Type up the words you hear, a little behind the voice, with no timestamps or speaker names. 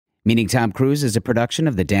Meeting Tom Cruise is a production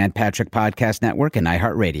of the Dan Patrick Podcast Network and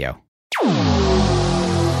iHeartRadio.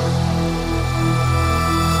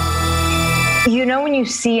 You know, when you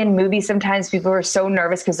see in movies, sometimes people are so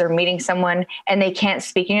nervous because they're meeting someone and they can't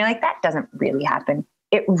speak. And you're like, that doesn't really happen.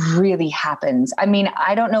 It really happens. I mean,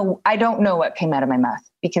 I don't know what came out of my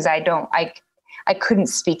mouth because I couldn't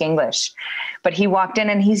speak English. But he walked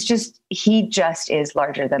in and he just is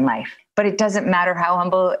larger than life. But it doesn't matter how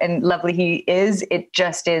humble and lovely he is. It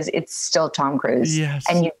just is. It's still Tom Cruise. Yes.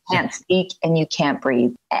 And you can't speak and you can't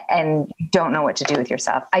breathe and you don't know what to do with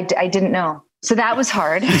yourself. I didn't know. So that was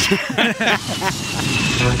hard.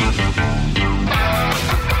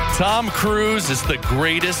 Tom Cruise is the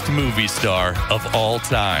greatest movie star of all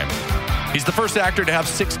time. He's the first actor to have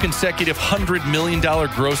 6 consecutive $100 million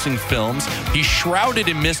grossing films. He's shrouded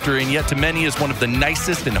in mystery, and yet to many is one of the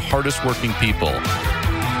nicest and hardest working people.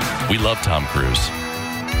 We love Tom Cruise.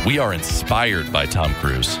 We are inspired by Tom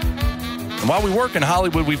Cruise. And while we work in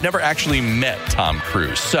Hollywood, we've never actually met Tom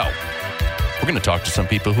Cruise. So we're going to talk to some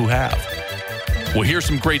people who have. We'll hear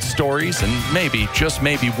some great stories, and maybe, just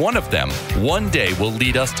maybe, one of them one day will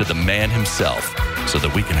lead us to the man himself so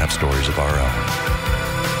that we can have stories of our own.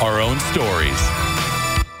 Our own stories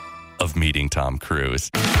of meeting Tom Cruise.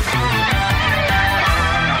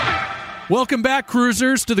 Welcome back,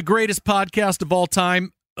 cruisers, to the greatest podcast of all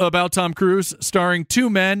time about Tom Cruise, starring 2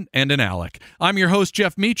 men and an Alec. I'm your host,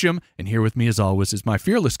 Jeff Meacham, and here with me, as always, is my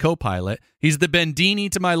fearless co-pilot. He's the Bendini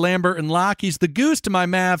to my Lambert and Locke. He's the Goose to my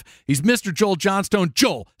Mav. He's Mr. Joel Johnstone.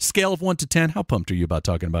 Joel, scale of 1 to 10, how pumped are you about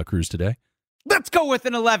talking about Cruise today? Let's go with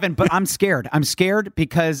an 11, but I'm scared. I'm scared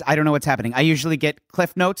because I don't know what's happening. I usually get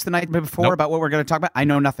cliff notes the night before about what we're going to talk about. I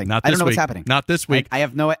know nothing. I don't know what's happening. Not this week. I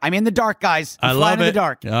have no. I'm in the dark, guys. I love it. In the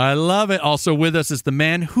dark. I love it. Also with us is the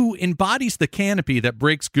man who embodies the canopy that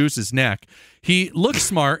breaks Goose's neck. He looks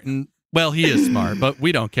smart and, well, he is smart, but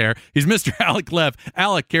we don't care. He's Mr. Alec Lev.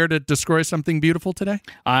 Alec, care to destroy something beautiful today?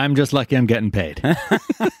 I'm just lucky I'm getting paid.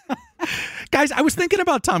 Guys, I was thinking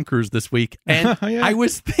about Tom Cruise this week, and Yeah. I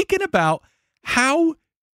was thinking about how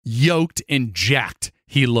yoked and jacked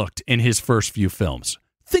he looked in his first few films.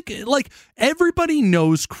 Like, everybody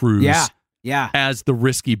knows Cruise as the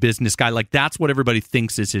risky business guy. Like, that's what everybody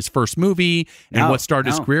thinks is his first movie and what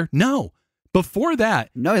started his career. No. Before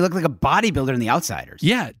that. No, he looked like a bodybuilder in The Outsiders.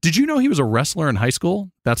 Yeah. Did you know he was a wrestler in high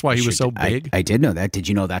school? That's why he was so big. I did know that. Did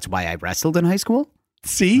you know that's why I wrestled in high school?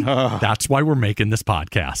 See? That's why we're making this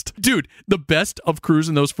podcast. Dude, the best of Cruise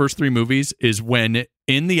in those first 3 movies is when,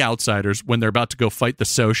 in The Outsiders, when they're about to go fight the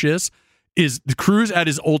Socias, is the Cruise at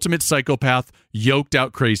his ultimate psychopath, yoked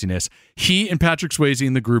out craziness. He and Patrick Swayze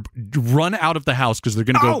in the group run out of the house because they're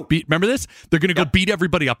going to go beat, remember this? They're going to go beat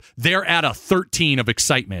everybody up. They're at a 13 of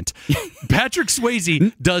excitement. Patrick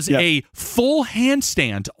Swayze does a full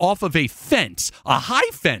handstand off of a fence, a high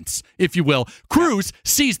fence, if you will. Cruise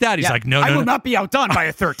sees that. He's like, no, I will not be outdone by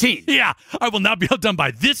a 13. Yeah, I will not be outdone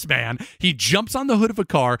by this man. He jumps on the hood of a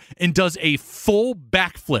car and does a full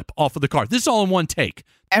backflip off of the car. This is all in one take.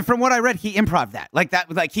 And from what I read, he improv that. Like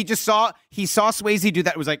he saw Swayze do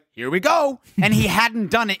that. It was like, here we go. And he hadn't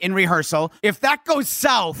done it in rehearsal. If that goes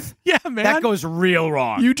south, man, that goes real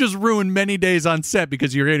wrong. You just ruined many days on set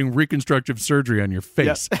because you're getting reconstructive surgery on your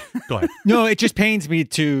face. Yep. Go ahead. No, it just pains me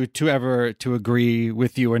to agree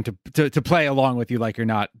with you and to play along with you like you're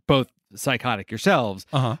not both psychotic yourselves.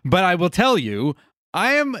 But I will tell you,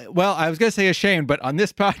 I am, well, I was going to say ashamed, but on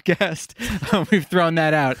this podcast, we've thrown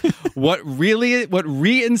that out. What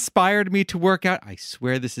re-inspired me to work out, I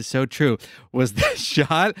swear this is so true, was the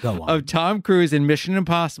shot of Tom Cruise in Mission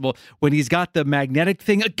Impossible when he's got the magnetic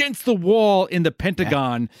thing against the wall in the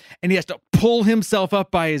Pentagon and he has to pull himself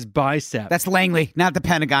up by his bicep. That's Langley, not the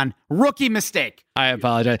Pentagon. Rookie mistake. I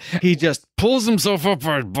apologize. He just pulls himself up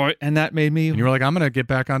by his bicep, and that made me... And you were like, I'm going to get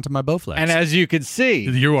back onto my Bowflex. And as you can see...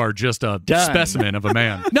 You are just a specimen of a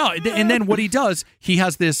man. No, and then what he does, he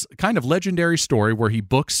has this kind of legendary story where he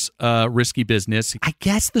books risky business. I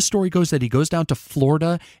guess the story goes that he goes down to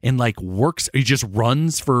Florida and like works, he just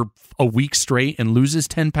runs for a week straight and loses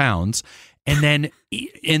 10 pounds. And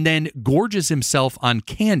then gorges himself on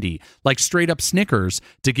candy, like straight up Snickers,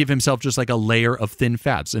 to give himself just like a layer of thin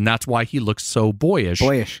fats. And that's why he looks so boyish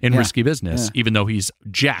in Risky Business, even though he's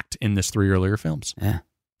jacked in this 3 earlier films. Yeah.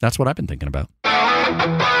 That's what I've been thinking about.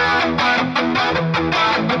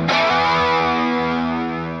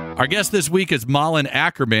 Our guest this week is Malin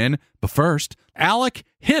Akerman. But first, Alec,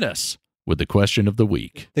 hit us with the question of the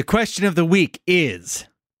week. The question of the week is...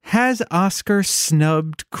 Has Oscar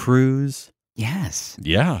snubbed Cruise? Yes.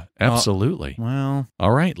 Yeah, absolutely. Well.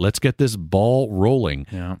 All right, let's get this ball rolling.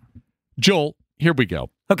 Yeah. Joel, here we go.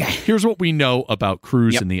 Okay. Here's what we know about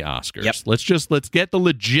Cruise Yep. and the Oscars. Yep. Let's get the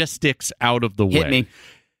logistics out of the way. Hit me.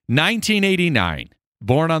 1989,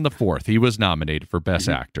 Born on the 4th, he was nominated for Best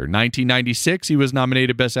Actor. 1996, he was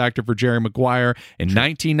nominated Best Actor for Jerry Maguire. In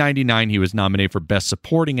 1999, he was nominated for Best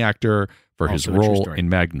Supporting Actor for his Also a true role story. in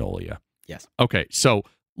Magnolia. Yes. Okay, so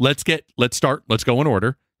let's go in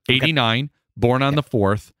order. 89, Born on the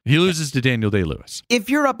 4th. He loses to Daniel Day-Lewis. If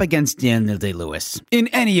you're up against Daniel Day-Lewis in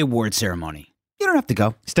any award ceremony, you don't have to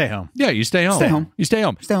go. Stay home. Yeah, you stay home. Stay home. You stay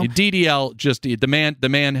home. Stay home. DDL just the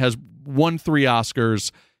man has won 3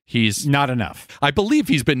 Oscars. He's Not enough. I believe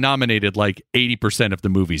he's been nominated like 80% of the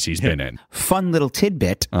movies he's been in. Fun little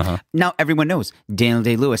tidbit. Now everyone knows Daniel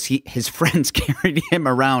Day-Lewis. His friends carried him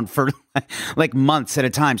around for like months at a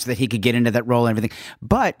time so that he could get into that role and everything.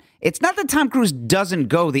 But it's not that Tom Cruise doesn't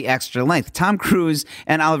go the extra length. Tom Cruise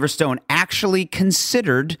and Oliver Stone actually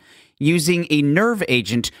considered using a nerve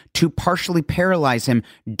agent to partially paralyze him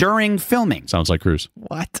during filming. Sounds like Cruise.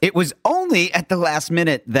 What? It was only at the last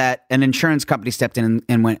minute that an insurance company stepped in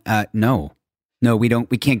and went, no,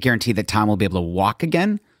 we can't guarantee that Tom will be able to walk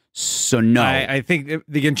again. So no. I think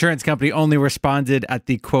the insurance company only responded at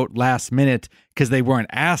the quote last minute because they weren't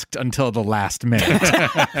asked until the last minute.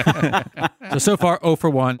 So far, 0 for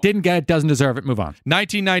 1. Didn't get it, doesn't deserve it. Move on.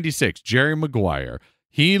 1996, Jerry Maguire.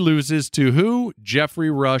 He loses to who?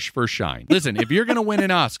 Jeffrey Rush for Shine. Listen, if you're going to win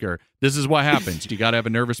an Oscar, this is what happens. You got to have a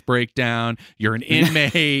nervous breakdown. You're an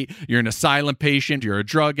inmate. You're an asylum patient. You're a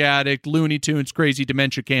drug addict. Looney Tunes, crazy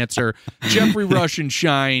dementia, cancer. Jeffrey Rush and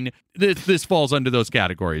Shine. This falls under those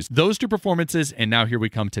categories. Those 2 performances, and now here we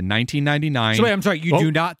come to 1999. So wait, I'm sorry. You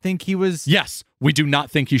do not think he was? Yes, we do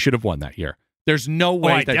not think he should have won that year. There's no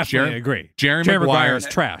way I that definitely agree. Jerry Maguire Maguire is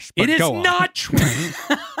trash. But It is go on. not true.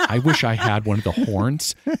 I wish I had one of the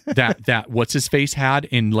horns that what's his face had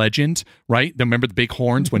in Legend, right? Remember the big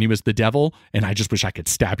horns when he was the devil? And I just wish I could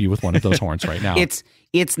stab you with one of those horns right now. It's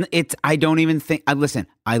I don't even think listen,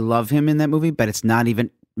 I love him in that movie, but it's not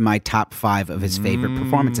even my top 5 of his favorite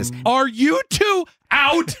performances. Are you two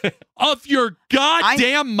out of your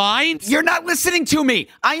goddamn minds? You're not listening to me.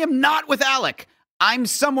 I am not with Alec. I'm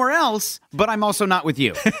somewhere else, but I'm also not with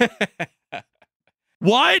you.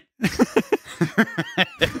 What?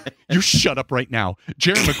 You shut up right now.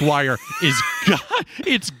 Jerry Maguire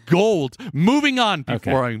it's gold. Moving on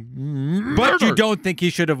before I But you don't think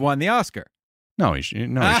he should have won the Oscar? No, he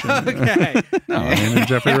shouldn't. Okay. No, I mean,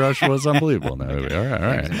 Jeffrey Rush was unbelievable. No, all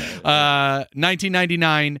right.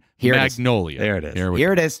 1999, Here it is. Magnolia. There it is. Here we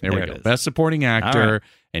Here go. it is. There we There go. it is. Best supporting actor, All right.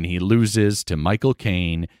 and he loses to Michael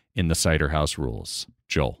Caine in The Cider House Rules.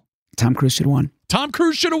 Joel. Tom Cruise should have won. Tom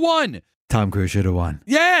Cruise should have won. Tom Cruise should have won.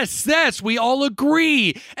 Yes, we all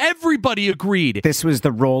agree. Everybody agreed. This was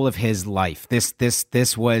the role of his life.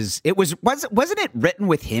 Wasn't it written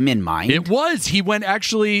with him in mind? It was. He went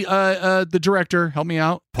actually, the director, help me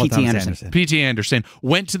out. Paul P.T. Thomas Anderson. P.T. Anderson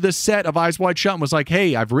went to the set of Eyes Wide Shut and was like,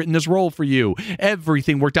 hey, I've written this role for you.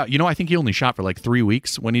 Everything worked out. You know, I think he only shot for like 3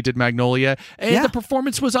 weeks when he did Magnolia. And Yeah. the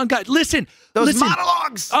performance was uncut. Listen.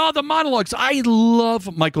 monologues. Oh, the monologues. I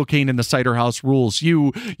love Michael Caine in The Cider House Rules.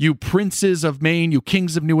 You princes of Maine, you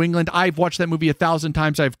kings of New England. I've watched that movie 1,000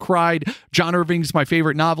 times. I've cried. John Irving's my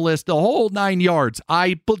favorite novelist. The whole 9 yards.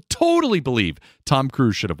 I totally believe Tom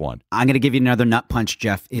Cruise should have won. I'm going to give you another nut punch,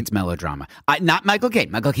 Jeff. It's melodrama. Not Michael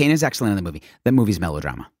Caine. Michael Caine is excellent in the movie. The movie's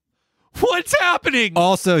melodrama. What's happening?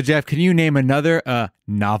 Also, Jeff, can you name another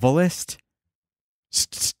novelist?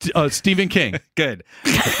 Stephen King. Good.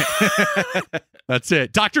 That's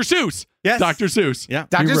it. Dr. Seuss. Yes. Dr. Seuss. Yeah.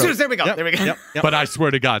 Dr. He wrote- Seuss, there we go. Yep. There we go. Yep. But I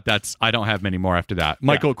swear to God, I don't have many more after that.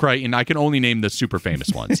 Michael Crichton, I can only name the super famous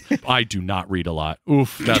ones. I do not read a lot.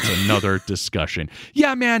 Oof, that's another discussion.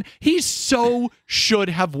 Yeah, man, he so should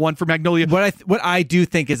have won for Magnolia. What I do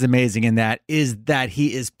think is amazing in that is that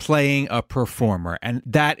he is playing a performer, and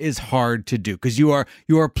that is hard to do because you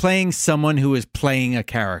are playing someone who is playing a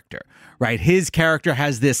character, right? His character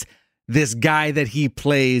has this guy that he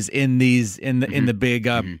plays in the big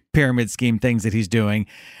pyramid scheme things that he's doing,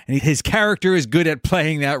 and his character is good at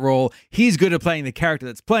playing that role. He's good at playing the character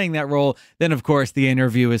that's playing that role. Then, of course, the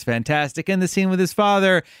interview is fantastic, and the scene with his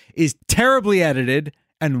father is terribly edited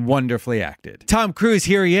and wonderfully acted. Tom Cruise,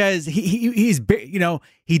 here he is. He's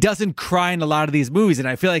he doesn't cry in a lot of these movies, and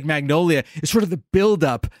I feel like Magnolia is sort of the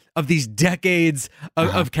buildup of these decades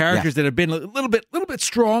of characters that have been a little bit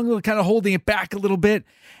strong, kind of holding it back a little bit.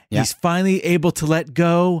 Yeah. He's finally able to let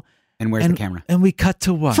go. And where's the camera? And we cut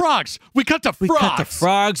to what? Frogs. We cut to frogs. We cut to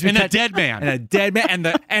frogs. And a dead man. And a dead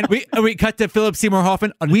man. And we cut to Philip Seymour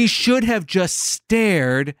Hoffman. We should have just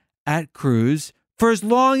stared at Cruise for as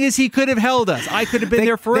long as he could have held us. I could have been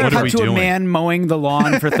there forever. They What are cut we to doing? a man mowing the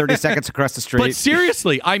lawn for 30 seconds across the street. But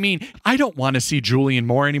seriously, I mean, I don't want to see Julian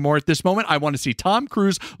Moore anymore at this moment. I want to see Tom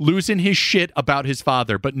Cruise losing his shit about his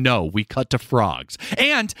father. But no, we cut to frogs.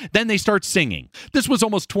 And then they start singing. This was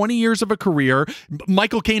almost 20 years of a career.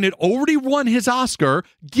 Michael Caine had already won his Oscar.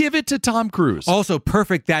 Give it to Tom Cruise. Also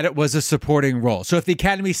perfect that it was a supporting role. So if the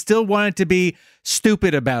Academy still wanted to be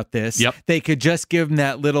stupid about this, they could just give him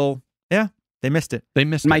that little, they missed it. They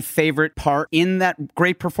missed My it. favorite part in that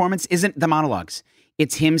great performance isn't the monologues.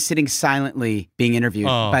 It's him sitting silently being interviewed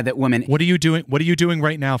by that woman. What are you doing? What are you doing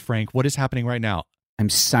right now, Frank? What is happening right now? I'm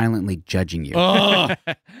silently judging you.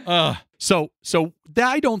 So that,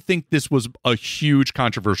 I don't think this was a huge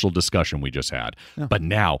controversial discussion we just had. No. But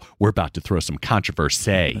now we're about to throw some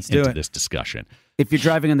controversy into this discussion. If you're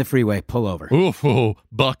driving on the freeway, pull over. Ooh,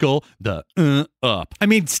 buckle the up. I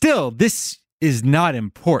mean, still, this is not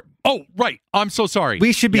important. Oh, right. I'm so sorry.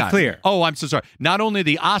 We should be clear. Oh, I'm so sorry. Not only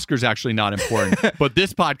the Oscars actually not important, but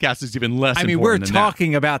this podcast is even less important. I mean, we're than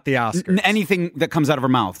talking about the Oscars. Anything that comes out of our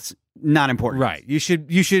mouths, not important. Right. You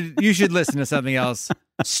should listen to something else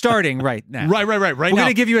starting right now. Right We're now. going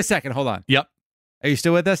to give you a second. Hold on. Yep. Are you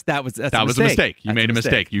still with us? That was a mistake. You made a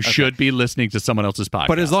mistake. You should be listening to someone else's podcast.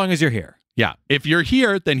 But as long as you're here. Yeah. If you're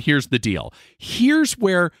here, then here's the deal. Here's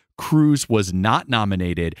where Cruise was not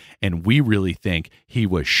nominated, and we really think he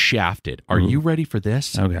was shafted. Are you ready for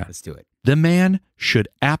this? Okay. Let's do it. The man should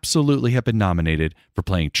absolutely have been nominated for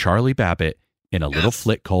playing Charlie Babbitt in a little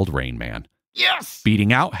flick called Rain Man. Yes!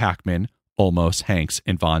 Beating out Hackman, Olmos, Hanks,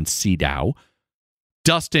 and Von Sydow.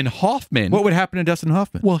 Dustin Hoffman. What would happen to Dustin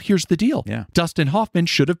Hoffman? Well, here's the deal. Yeah. Dustin Hoffman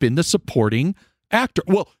should have been the supporting actor.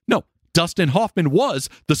 Well, no. Dustin Hoffman was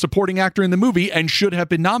the supporting actor in the movie and should have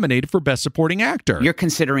been nominated for Best Supporting Actor. You're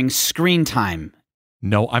considering screen time.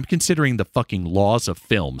 No, I'm considering the fucking laws of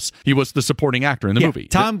films. He was the supporting actor in the movie.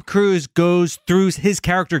 Tom Cruise his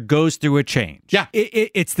character goes through a change. Yeah.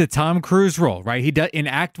 It's the Tom Cruise role, right? He does in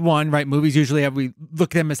Act 1, right? Movies usually we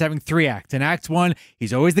look at them as having 3 acts. In Act 1,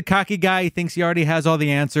 he's always the cocky guy. He thinks he already has all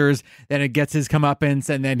the answers. Then it gets his comeuppance,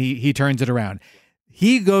 and then he turns it around.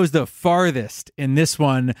 He goes the farthest in this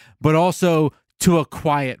one, but also to a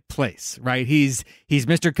quiet place, right? He's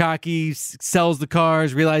Mr. Cocky, sells the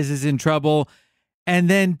cars, realizes he's in trouble, and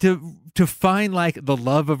then to find like the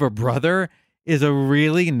love of a brother is a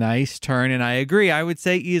really nice turn. And I agree. I would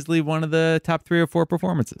say easily one of the top 3 or 4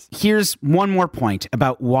 performances. Here's one more point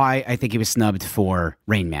about why I think he was snubbed for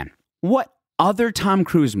Rain Man. What other Tom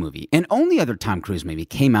Cruise movie, and only other Tom Cruise movie,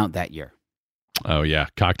 came out that year? Oh, yeah.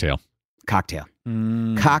 Cocktail. Cocktail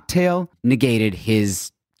negated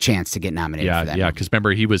his chance to get nominated for that. Yeah, because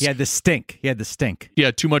remember, he had the stink. He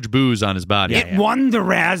had too much booze on his body. It won the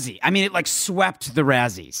Razzie. I mean, it like swept the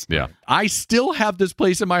Razzies. Yeah. I still have this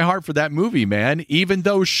place in my heart for that movie, man, even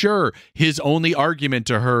though, sure, his only argument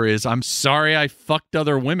to her is, I'm sorry I fucked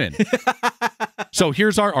other women. So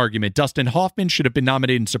here's our argument. Dustin Hoffman should have been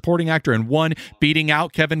nominated in supporting actor and won, beating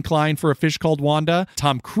out Kevin Kline for A Fish Called Wanda.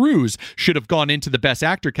 Tom Cruise should have gone into the best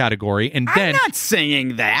actor category, and then... I'm not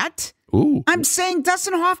saying that. Ooh. I'm saying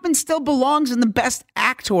Dustin Hoffman still belongs in the best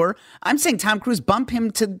actor. I'm saying Tom Cruise bump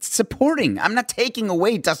him to supporting. I'm not taking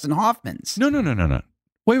away Dustin Hoffman's. No.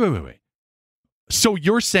 Wait. So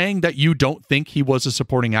you're saying that you don't think he was a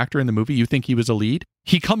supporting actor in the movie? You think he was a lead?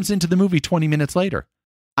 He comes into the movie 20 minutes later.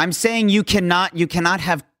 I'm saying you cannot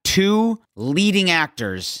have 2 leading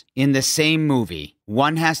actors in the same movie.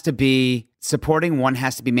 One has to be supporting, one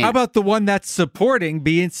has to be main. How about the one that's supporting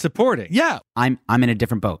being supporting? Yeah. I'm in a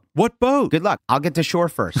different boat. What boat? Good luck. I'll get to shore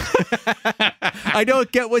first. I don't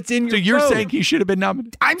get what's in your So you're boat. saying he should have been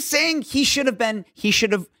nominated? I'm saying he should have been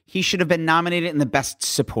nominated in the best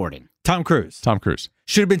supporting. Tom Cruise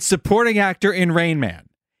should have been supporting actor in Rain Man.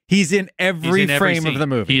 He's in every frame of the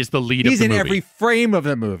movie. He is the lead of the movie. He's in every frame of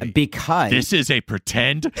the movie. Because this is a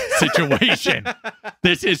pretend situation.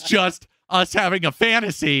 This is just us having a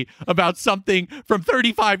fantasy about something from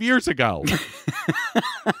 35 years ago.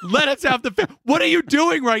 Let us have what are you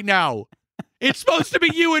doing right now? It's supposed to be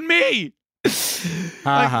you and me.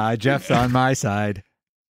 Jeff's on my side.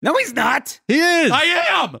 No, he's not. He is. I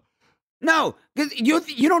am. No, because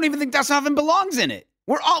you don't even think Dustin Hoffman belongs in it.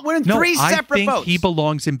 We're in 3 separate I think votes. he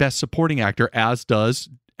belongs in Best Supporting Actor, as does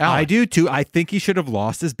Alec. I do too. I think he should have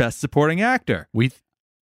lost his Best Supporting Actor.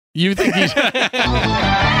 You think he should?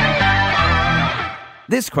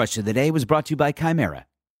 This question of the day was brought to you by Chimera,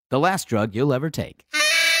 the last drug you'll ever take.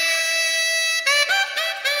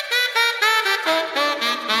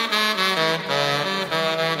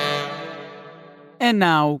 And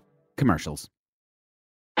now, commercials.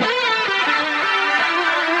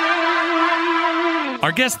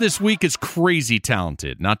 Our guest this week is crazy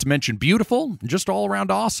talented, not to mention beautiful, and just all around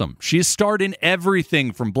awesome. She has starred in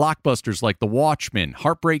everything from blockbusters like The Watchmen,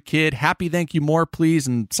 Heartbreak Kid, Happy Thank You More Please,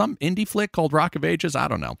 and some indie flick called Rock of Ages. I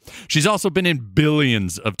don't know. She's also been in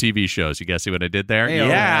billions of TV shows. You guys see what I did there? Hey,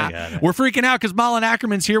 yeah. We're freaking out because Malin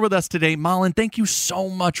Akerman's here with us today. Malin, thank you so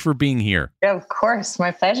much for being here. Of course, my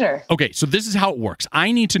pleasure. Okay, so this is how it works.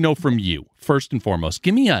 I need to know from you, first and foremost,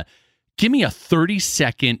 give me a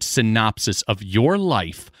 30-second synopsis of your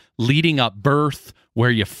life leading up birth,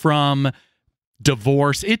 where you're from,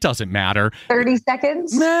 divorce. It doesn't matter. 30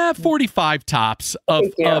 seconds? 45 tops of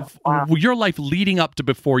your life leading up to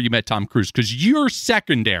before you met Tom Cruise, because you're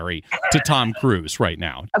secondary to Tom Cruise right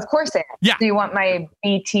now. Of course I am. Yeah. Do you want my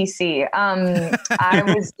BTC? I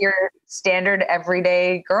was your standard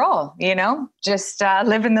everyday girl, just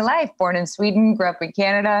living the life. Born in Sweden, grew up in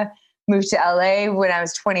Canada, moved to LA when I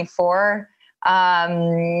was 24.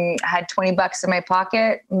 Had $20 in my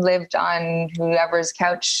pocket, lived on whoever's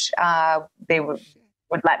couch they would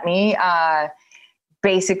let me.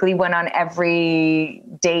 Basically went on every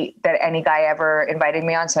date that any guy ever invited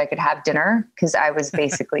me on so I could have dinner, because I was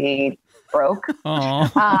basically broke.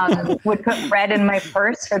 Would put bread in my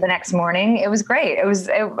purse for the next morning. It was great. I was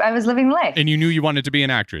living life. And you knew you wanted to be an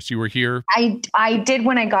actress. You were here. I did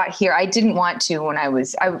when I got here. I didn't want to when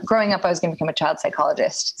growing up. I was going to become a child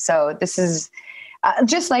psychologist. So this is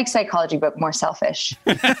just like psychology, but more selfish.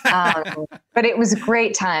 But it was a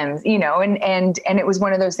great time, and it was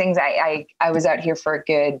one of those things. I was out here for a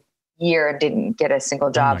good year and didn't get a single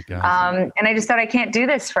job. Oh my God. And I just thought, I can't do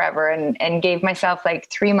this forever, and gave myself like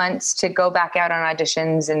 3 months to go back out on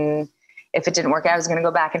auditions. And if it didn't work out, I was going to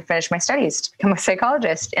go back and finish my studies to become a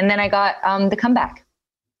psychologist. And then I got The Comeback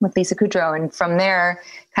with Lisa Kudrow. And from there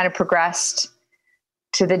kind of progressed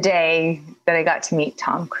to the day that I got to meet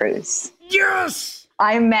Tom Cruise. Yes!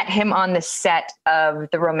 I met him on the set of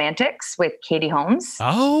The Romantics with Katie Holmes.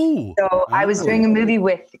 Oh. So I was doing a movie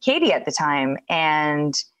with Katie at the time,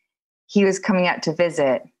 and he was coming out to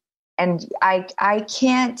visit. And I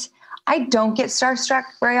don't get starstruck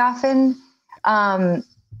very often.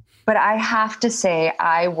 But I have to say,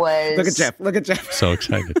 I was... Look at Jeff. So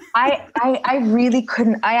excited. I really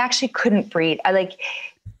couldn't. I actually couldn't breathe.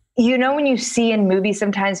 When you see in movies,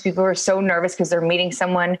 sometimes people are so nervous because they're meeting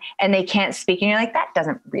someone and they can't speak, and you're like, that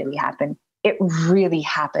doesn't really happen. It really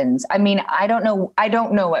happens. I mean, I don't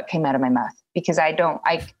know what came out of my mouth, because I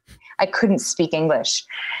couldn't speak English.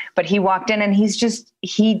 But he walked in, and he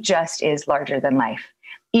just is larger than life.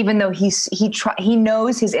 Even though he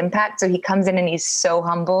knows his impact, so he comes in and he's so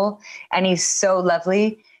humble and he's so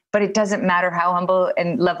lovely. But it doesn't matter how humble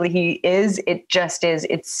and lovely he is. It just is.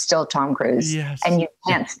 It's still Tom Cruise. Yes. And you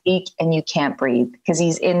can't speak and you can't breathe because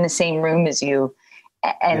he's in the same room as you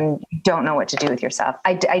and you don't know what to do with yourself.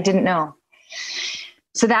 I didn't know.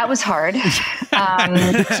 So that was hard.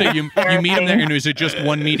 So you meet him there, and is it just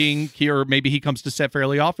one meeting here? Or maybe he comes to set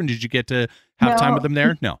fairly often? Did you get to have time with him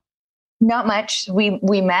there? No. Not much. We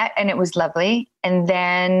met, and it was lovely. And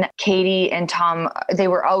then Katie and Tom, they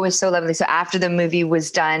were always so lovely. So after the movie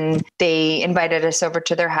was done, they invited us over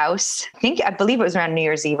to their house. I believe it was around New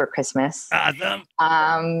Year's Eve or Christmas. Awesome.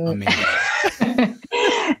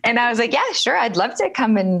 And I was like, yeah, sure. I'd love to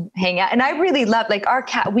come and hang out. And I really loved our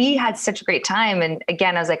cat. We had such a great time. And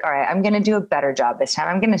again, I was like, all right, I'm going to do a better job this time.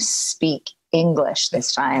 I'm going to speak English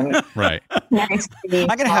this time. Right. I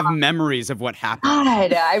gotta have memories of what happened.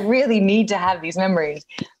 God, I really need to have these memories.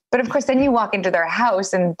 But of course, then you walk into their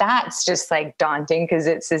house, and that's just daunting, because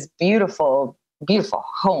it's this beautiful, beautiful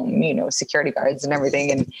home, security guards and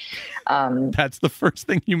everything. And that's the first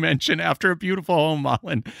thing you mention after a beautiful home,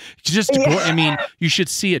 Malin. I mean, you should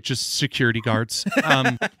see it. Just security guards.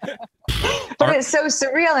 But it's so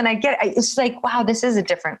surreal, and I get it. It's like, wow, this is a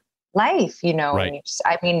different life, Right.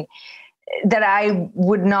 And that I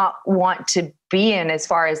would not want to be in, as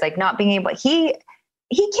far as not being able. He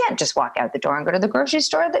can't just walk out the door and go to the grocery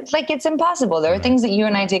store. It's impossible. There are things that you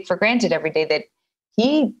and I take for granted every day that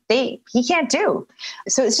he can't do.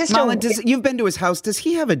 So it's just Malin, you've been to his house. Does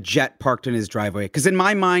he have a jet parked in his driveway? Because in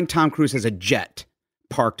my mind, Tom Cruise has a jet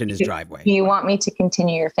parked in his driveway. Do you want me to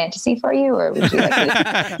continue your fantasy for you, or would you like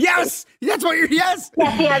to? Yes, that's what you're. Yes,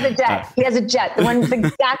 he has a jet. He has a jet. The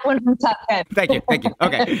exact one from Top Gun. Thank you.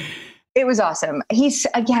 Okay. It was awesome. He's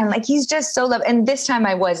just so lovely. And this time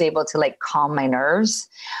I was able to calm my nerves.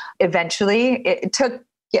 Eventually, it took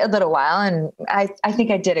a little while, and I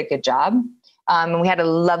think I did a good job. And we had a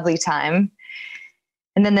lovely time.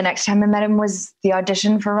 And then the next time I met him was the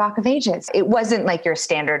audition for Rock of Ages. It wasn't like your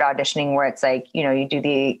standard auditioning where it's you do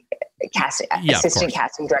the assistant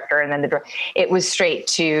casting director, and then it was straight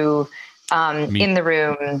to in the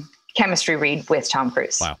room, chemistry read with Tom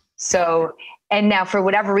Cruise. Wow. So, and now for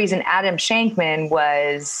whatever reason, Adam Shankman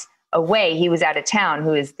was away. He was out of town,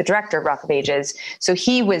 who is the director of Rock of Ages. So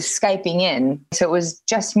he was Skyping in. So it was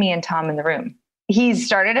just me and Tom in the room. He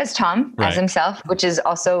started as Tom, as himself, which is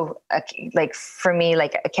also for me,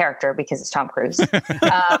 like a character because it's Tom Cruise.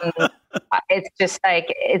 It's just like,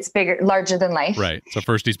 it's bigger, larger than life. Right. So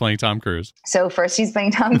first he's playing Tom Cruise.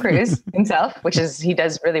 Himself, which is, he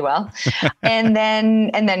does really well. And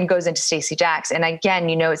then goes into Stacey Jacks. And again,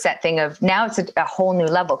 it's that thing of now it's a whole new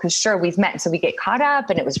level, because sure, we've met. And so we get caught up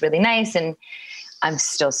and it was really nice. And I'm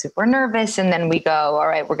still super nervous. And then we go, all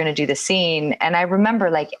right, we're going to do the scene. And I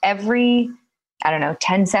remember like every,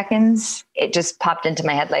 10 seconds, it just popped into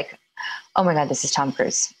my head like, oh my God, this is Tom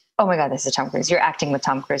Cruise. Oh my God, this is Tom Cruise. You're acting with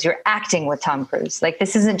Tom Cruise. You're acting with Tom Cruise. Like,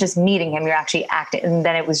 this isn't just meeting him. You're actually acting. And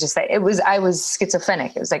then it was just like, I was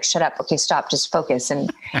schizophrenic. It was like, shut up. Okay, stop. Just focus.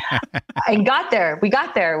 And I got there. We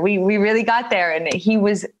got there. We really got there. And he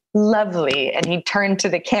was lovely. And he turned to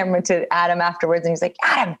the camera to Adam afterwards. And he's like,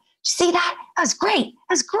 Adam, see that? That was great.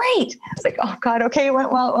 That was great. I was like, oh God, okay, it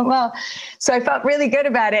went well. So I felt really good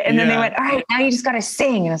about it. And then they went, all right, now you just got to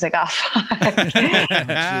sing. And I was like, oh, fuck.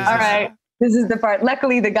 All right. This is the part.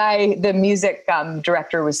 Luckily, the music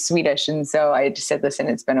director was Swedish. And so I just said, listen,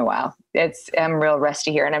 it's been a while. I'm real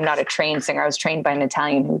rusty here. And I'm not a trained singer. I was trained by an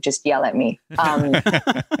Italian who would just yell at me.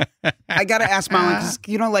 I got to ask Malin, because,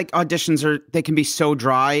 auditions they can be so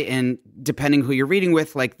dry, and depending who you're reading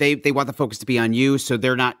with, like they want the focus to be on you. So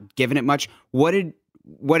they're not giving it much. What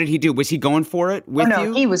did he do? Was he going for it with you?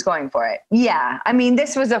 No, he was going for it. Yeah. I mean,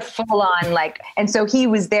 this was a full on and so he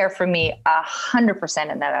was there for me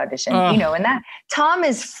 100% in that audition, and that Tom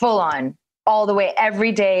is full on all the way,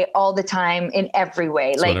 every day, all the time, in every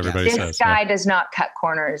way. That's like this guy does not cut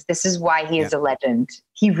corners. This is why he is a legend.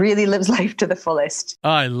 He really lives life to the fullest.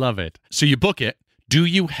 I love it. So you book it. Do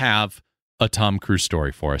you have a Tom Cruise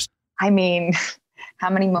story for us? I mean, how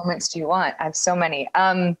many moments do you want? I have so many.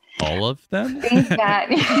 All of them? I think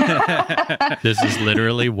that this is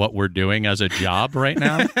literally what we're doing as a job right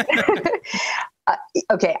now.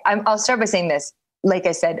 Okay, I'll start by saying this. Like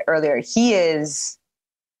I said earlier, he is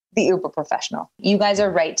the uber professional. You guys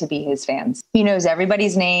are right to be his fans. He knows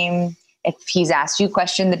everybody's name. If he's asked you a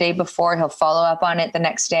question the day before, he'll follow up on it the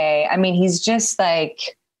next day. I mean, he's just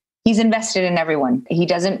like, he's invested in everyone. He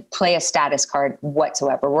doesn't play a status card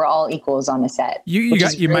whatsoever. We're all equals on the set. You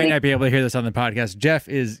might not be able to hear this on the podcast. Jeff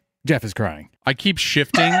is crying. I keep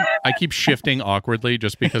shifting awkwardly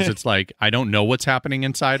just because it's like, I don't know what's happening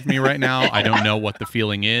inside of me right now. I don't know what the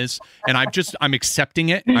feeling is. And I'm accepting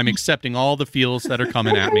it. I'm accepting all the feels that are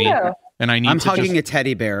coming at me. And I'm hugging a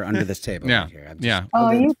teddy bear under this table. Yeah. Right here. Yeah.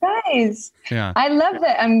 Oh, you guys. Yeah. I love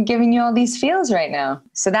that I'm giving you all these feels right now.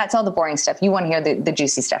 So that's all the boring stuff. You want to hear the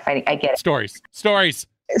juicy stuff. I get it. Stories.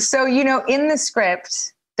 So, in the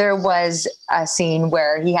script, there was a scene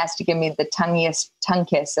where he has to give me the tongue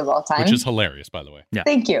kiss of all time. Which is hilarious, by the way. Yeah.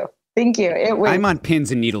 Thank you. I'm on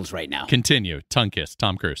pins and needles right now. Continue. Tongue kiss.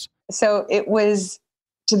 Tom Cruise. So it was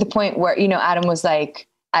to the point where, Adam was like,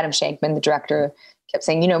 Adam Shankman, the director, kept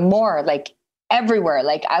saying, more, like everywhere.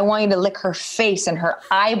 Like, I want you to lick her face and her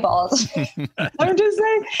eyeballs. I'm just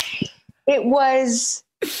saying. It was,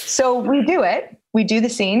 so we do the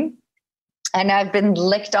scene, and I've been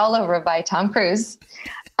licked all over by Tom Cruise.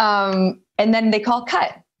 And then they call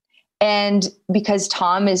cut. And because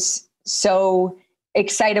Tom is so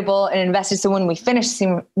excitable and invested, so when we finish the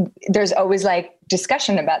scene, there's always like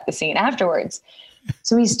discussion about the scene afterwards.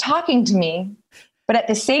 So he's talking to me, but at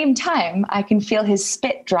the same time, I can feel his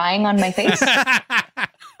spit drying on my face.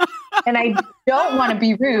 And I don't want to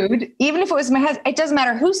be rude, even if it was my husband. It doesn't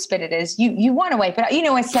matter whose spit it is. You want to wipe it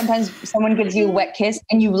out. Sometimes someone gives you a wet kiss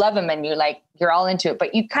and you love them and you're all into it,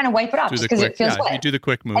 but you kind of wipe it off just because it feels wet. You do the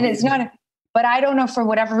quick move. And it's not, but I don't know, for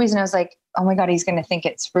whatever reason, I was like, oh my God, he's going to think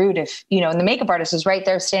it's rude if, and the makeup artist was right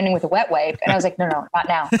there standing with a wet wipe. And I was like, no, not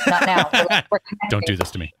now. Don't do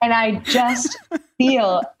this to me. And I just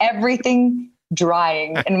feel everything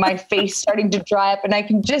drying and my face starting to dry up, and I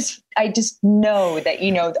just know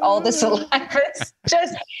that, all the saliva is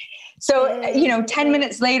just, so, 10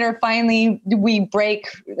 minutes later, finally we break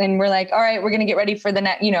and we're like, all right, we're going to get ready for the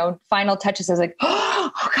next, final touches. I was like,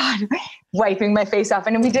 oh God, wiping my face off.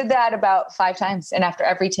 And we did that about 5 times. And after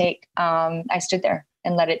every take, I stood there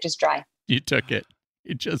and let it just dry. You took it.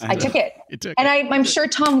 I took it. I'm sure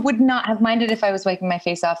Tom would not have minded if I was wiping my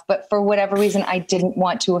face off, but for whatever reason, I didn't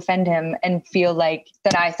want to offend him and feel like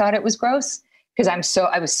that I thought it was gross because I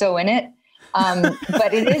was so in it.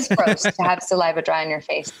 But it is gross to have saliva dry on your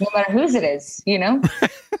face, no matter whose it is,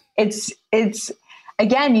 It's,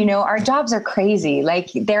 again, our jobs are crazy. Like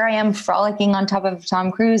there I am frolicking on top of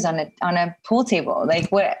Tom Cruise on a pool table. Like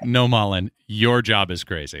what? No, Malin, your job is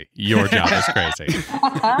crazy. Your job is crazy.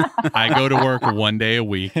 I go to work one day a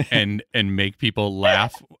week and make people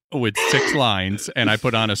laugh with 6 lines, and I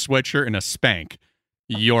put on a sweatshirt and a Spank.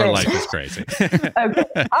 Your life is crazy. Okay.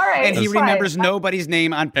 All right. And he remembers nobody's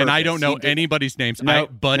name on purpose. And I don't know anybody's names. No,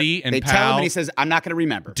 Buddy and they pal. tell him and he says, I'm not going to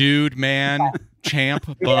remember. Dude, man, champ,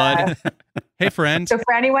 bud. Hey, friend. So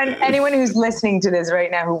for anyone who's listening to this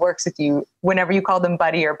right now who works with you, whenever you call them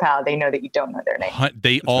buddy or pal, they know that you don't know their name.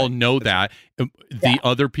 They all know that. The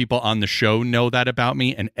other people on the show know that about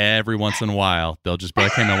me, and every once in a while, they'll just be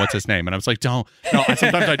like, hey, man, what's his name? And I was like, don't. No,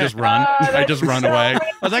 sometimes I just run. I just run away. I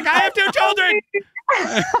was like, I have 2 children.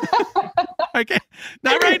 I can't.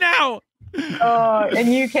 Not right now. Oh,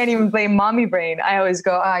 and you can't even blame mommy brain. I always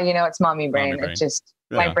go, it's mommy brain. Mommy brain. It's just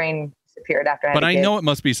my brain disappeared after I had But a I kid. know it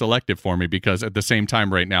must be selective for me because at the same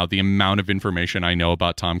time right now, the amount of information I know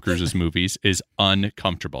about Tom Cruise's movies is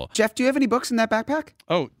uncomfortable. Jeff, do you have any books in that backpack?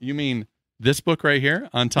 Oh, you mean this book right here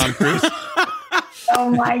on Tom Cruise? Oh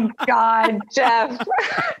my God, Jeff.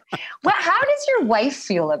 Well, how does your wife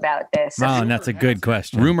feel about this? Wow, that's a good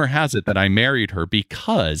question. Rumor has it that I married her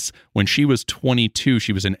because when she was 22,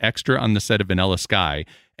 she was an extra on the set of Vanilla Sky,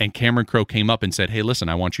 and Cameron Crowe came up and said, hey, listen,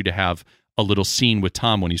 I want you to have a little scene with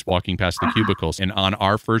Tom when he's walking past the cubicles. And on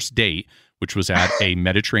our first date, which was at a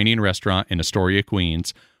Mediterranean restaurant in Astoria,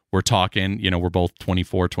 Queens, we're talking, we're both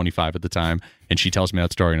 24, 25 at the time, and she tells me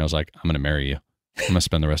that story, and I was like, I'm going to marry you. I'm going to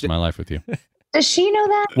spend the rest of my life with you. Does she know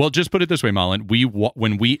that? Well, just put it this way, Malin.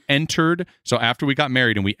 When we entered, so after we got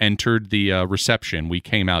married and we entered the reception, we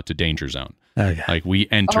came out to Danger Zone. Okay. Like we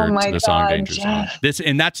entered the song Danger Zone.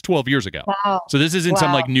 And that's 12 years ago. Wow. So this isn't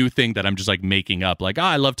some like new thing that I'm just like making up. Like,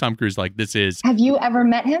 I love Tom Cruise. Like this is. Have you ever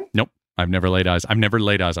met him? Nope. I've never laid eyes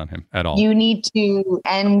on him at all. You need to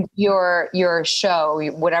end your show,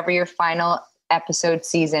 whatever your final episode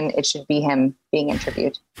season, it should be him being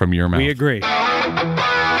interviewed. From your mouth. We agree.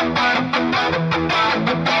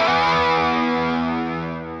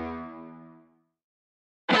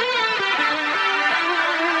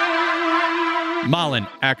 Malin,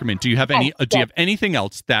 Akerman, do you have anything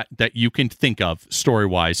else that you can think of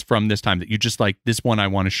story-wise from this time that you just like, this one I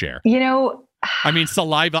want to share? I mean,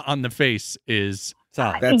 saliva on the face is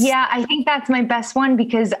solid. I think that's my best one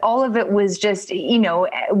because all of it was just,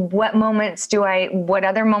 what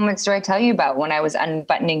other moments do I tell you about when I was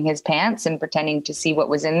unbuttoning his pants and pretending to see what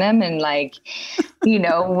was in them? And like,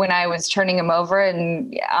 when I was turning him over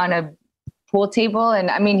and on a pool table.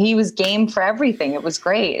 And I mean, he was game for everything. It was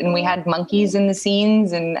great. And we had monkeys in the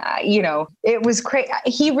scenes and, it was great.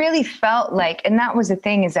 He really felt like, and that was the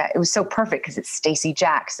thing is that it was so perfect because it's Stacey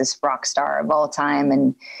Jacks, this rock star of all time.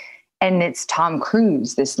 And it's Tom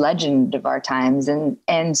Cruise, this legend of our times.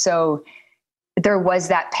 And so there was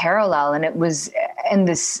that parallel and it was, and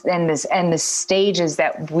the stages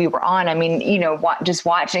that we were on. I mean, just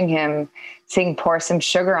watching him sing Pour Some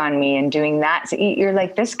Sugar on Me and doing that. So you're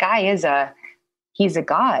like, this guy he's a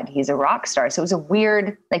god. He's a rock star. So it was a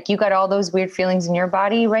weird, like you got all those weird feelings in your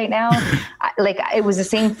body right now. It was the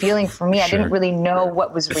same feeling for me. Sure. I didn't really know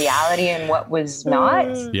what was reality and what was not.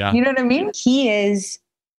 Yeah. You know what I mean? He is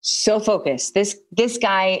so focused. This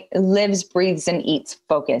guy lives, breathes, and eats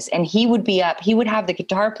focus. And he would be up. He would have the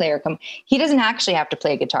guitar player come. He doesn't actually have to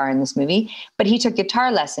play guitar in this movie, but he took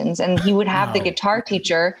guitar lessons and he would have the guitar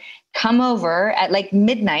teacher come over at like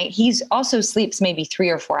midnight. He's also sleeps maybe 3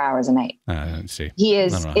 or 4 hours a night. See. He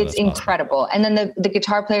is, it's incredible. And then the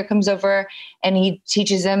guitar player comes over and he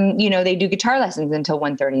teaches them, they do guitar lessons until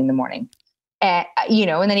 1:30 in the morning. And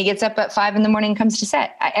then he gets up at 5 in the morning and comes to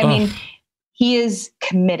set. I mean, he is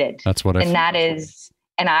committed. That's what and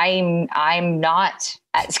I'm not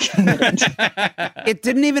as committed. It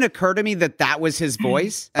didn't even occur to me that was his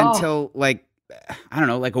voice until like, I don't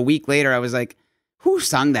know, like a week later, I was like, who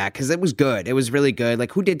sung that? Because it was good. It was really good.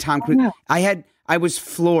 Like, who did Tom Cruise? I was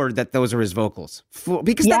floored that those are his vocals.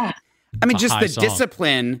 Because just the song.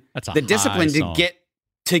 discipline. That's a discipline song.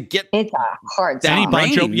 to get it's a hard song. Danny Bon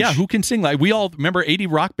Jovi, yeah, who can sing like we all remember 80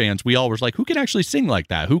 rock bands? We all was like, who can actually sing like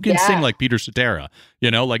that? Who can sing like Peter Cetera?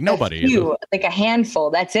 Like nobody. Like a handful.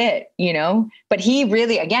 That's it. But he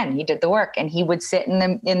really, again, he did the work, and he would sit in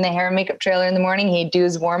the hair and makeup trailer in the morning. He'd do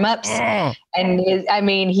his warm ups, and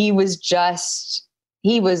he was just.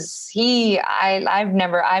 I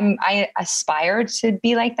aspire to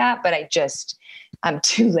be like that, but I'm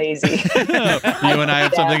too lazy. You and I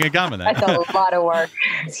have something in common. That's a lot of work.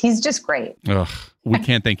 He's just great. Ugh, we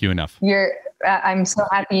can't thank you enough. I'm so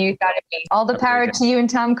happy you thought of me. All the power to you and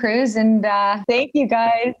Tom Cruise, and thank you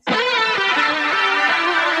guys.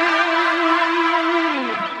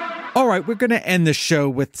 All right, we're going to end the show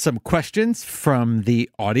with some questions from the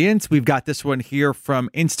audience. We've got this one here from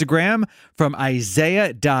Instagram from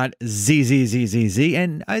Isaiah.zzzzz.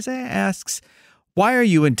 And Isaiah asks, why are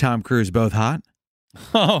you and Tom Cruise both hot?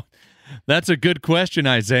 Oh, that's a good question,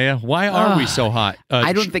 Isaiah. Why are we so hot?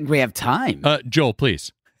 I don't think we have time. Joel,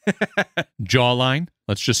 please. Jawline.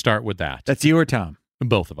 Let's just start with that. That's you or Tom?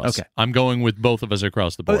 Both of us. Okay. I'm going with both of us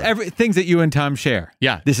across the board. Things that you and Tom share.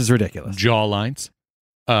 Yeah. This is ridiculous. Jawlines.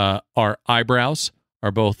 Our eyebrows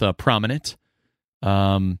are both prominent.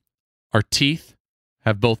 Our teeth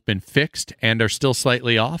have both been fixed and are still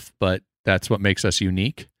slightly off, but that's what makes us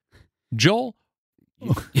unique. Joel,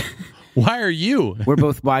 why are you? We're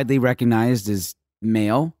both widely recognized as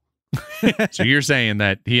male. So you're saying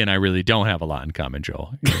that he and I really don't have a lot in common,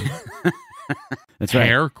 Joel. That's right.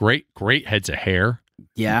 Hair, great heads of hair.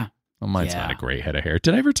 Yeah. Oh, mine's not a great head of hair.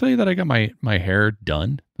 Did I ever tell you that I got my hair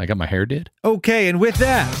done? I got my hair did? Okay, and with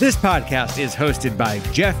that, this podcast is hosted by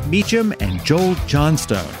Jeff Meacham and Joel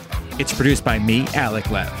Johnstone. It's produced by me, Alec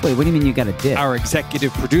Lev. Wait, what do you mean you got a dick? Our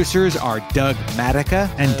executive producers are Doug Matica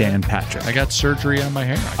and Dan Patrick. I got surgery on my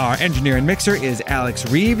hair. Our engineer and mixer is Alex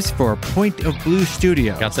Reeves for Point of Blue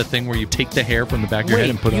Studio. That's that thing where you take the hair from the back of your head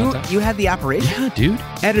and put it on top? You had the operation? Yeah, dude.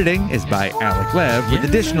 Editing is by Alec Lev with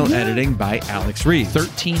additional editing by Alex Reeves.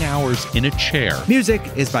 13 hours in a chair. Music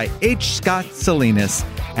is by H. Scott Salinas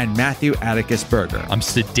and Matthew Atticus Berger. I'm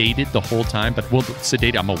sedated the whole time,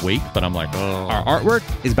 sedated, I'm awake, but I'm like, oh. Our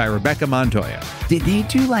artwork is by Rebecca Montoya. Did they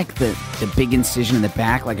do like the big incision in the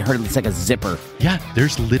back? Like I heard it's like a zipper. Yeah,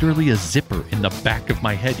 there's literally a zipper in the back of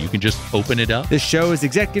my head. You can just open it up. This show is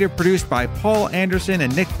executive produced by Paul Anderson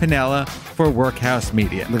and Nick Pinella for Workhouse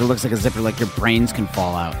Media. It looks like a zipper, like your brains can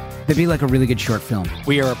fall out. It'd be like a really good short film.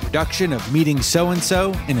 We are a production of Meeting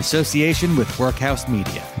So-and-So in association with Workhouse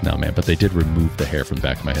Media. No, man, but they did remove the hair from the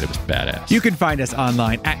back of my head. It was badass. You can find us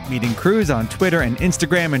online at Meeting Cruise on Twitter and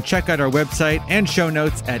Instagram, and check out our website and show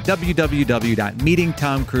notes at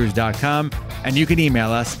www.meetingtomcruise.com. And you can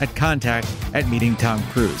email us at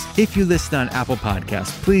contact@meetingtomcruise. If you listen on Apple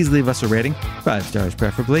Podcasts, please leave us a rating, 5 stars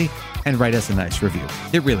preferably, and write us a nice review.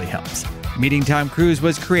 It really helps. Meeting Tom Cruise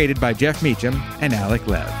was created by Jeff Meacham and Alec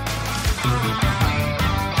Lev.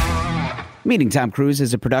 Meeting Tom Cruise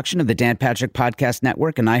is a production of the Dan Patrick Podcast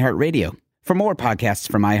Network and iHeartRadio. For more podcasts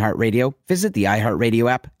from iHeartRadio, visit the iHeartRadio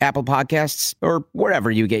app, Apple Podcasts, or wherever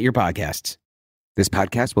you get your podcasts. This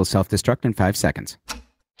podcast will self-destruct in 5 seconds.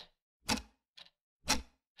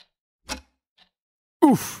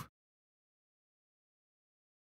 Oof.